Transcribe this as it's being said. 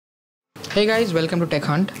Hey guys, welcome to Tech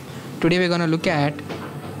Hunt. Today we're going to look at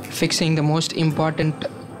fixing the most important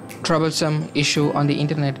troublesome issue on the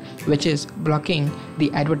internet, which is blocking the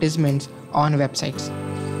advertisements on websites.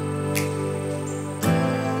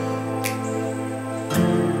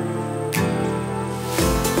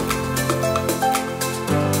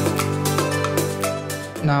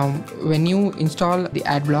 Now, when you install the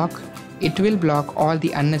Adblock, it will block all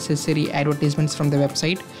the unnecessary advertisements from the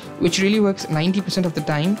website, which really works 90% of the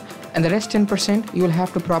time, and the rest 10% you will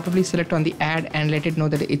have to probably select on the ad and let it know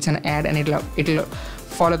that it's an ad, and it'll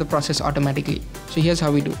follow the process automatically. So here's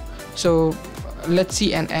how we do. So let's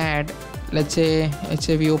see an ad. Let's say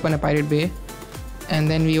we open a Pirate Bay, and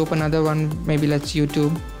then we open another one, maybe let's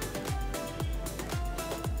YouTube.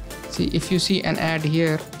 See, if you see an ad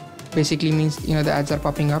here, basically means the ads are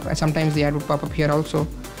popping up, and sometimes the ad would pop up here also.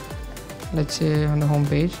 Let's say on the home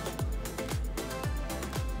page.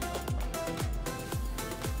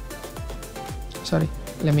 Sorry,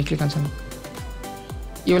 let me click on something.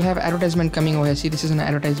 You will have advertisement coming over here. See, this is an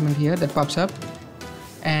advertisement here that pops up,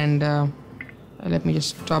 and let me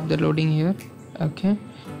just stop the loading here. Okay,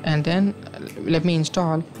 and then let me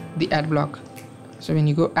install the Adblock. So when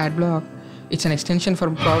you go Adblock, it's an extension for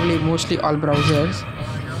probably mostly all browsers.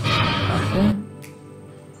 Okay,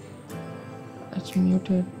 that's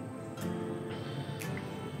muted.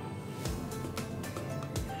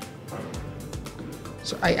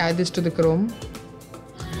 So I add this to the Chrome.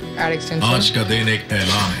 Add extension.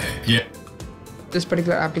 This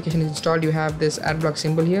particular application is installed. You have this Adblock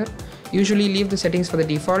symbol here. Usually leave the settings for the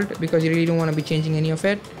default because you really don't want to be changing any of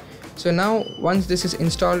it. So now once this is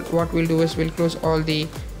installed, what we'll do is we'll close all the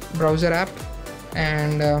browser app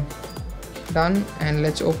and done, and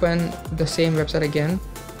let's open the same website again.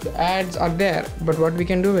 The ads are there, but what we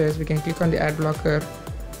can do is we can click on the ad blocker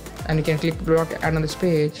and we can click block ad on this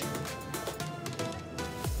page.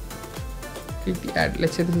 Click the ad.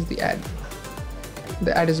 Let's say this is the ad.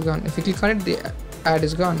 The ad is gone. If you click on it, the ad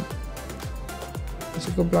is gone. Let's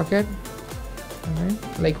go block it.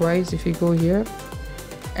 Alright. Likewise, if you go here,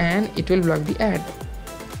 and it will block the ad.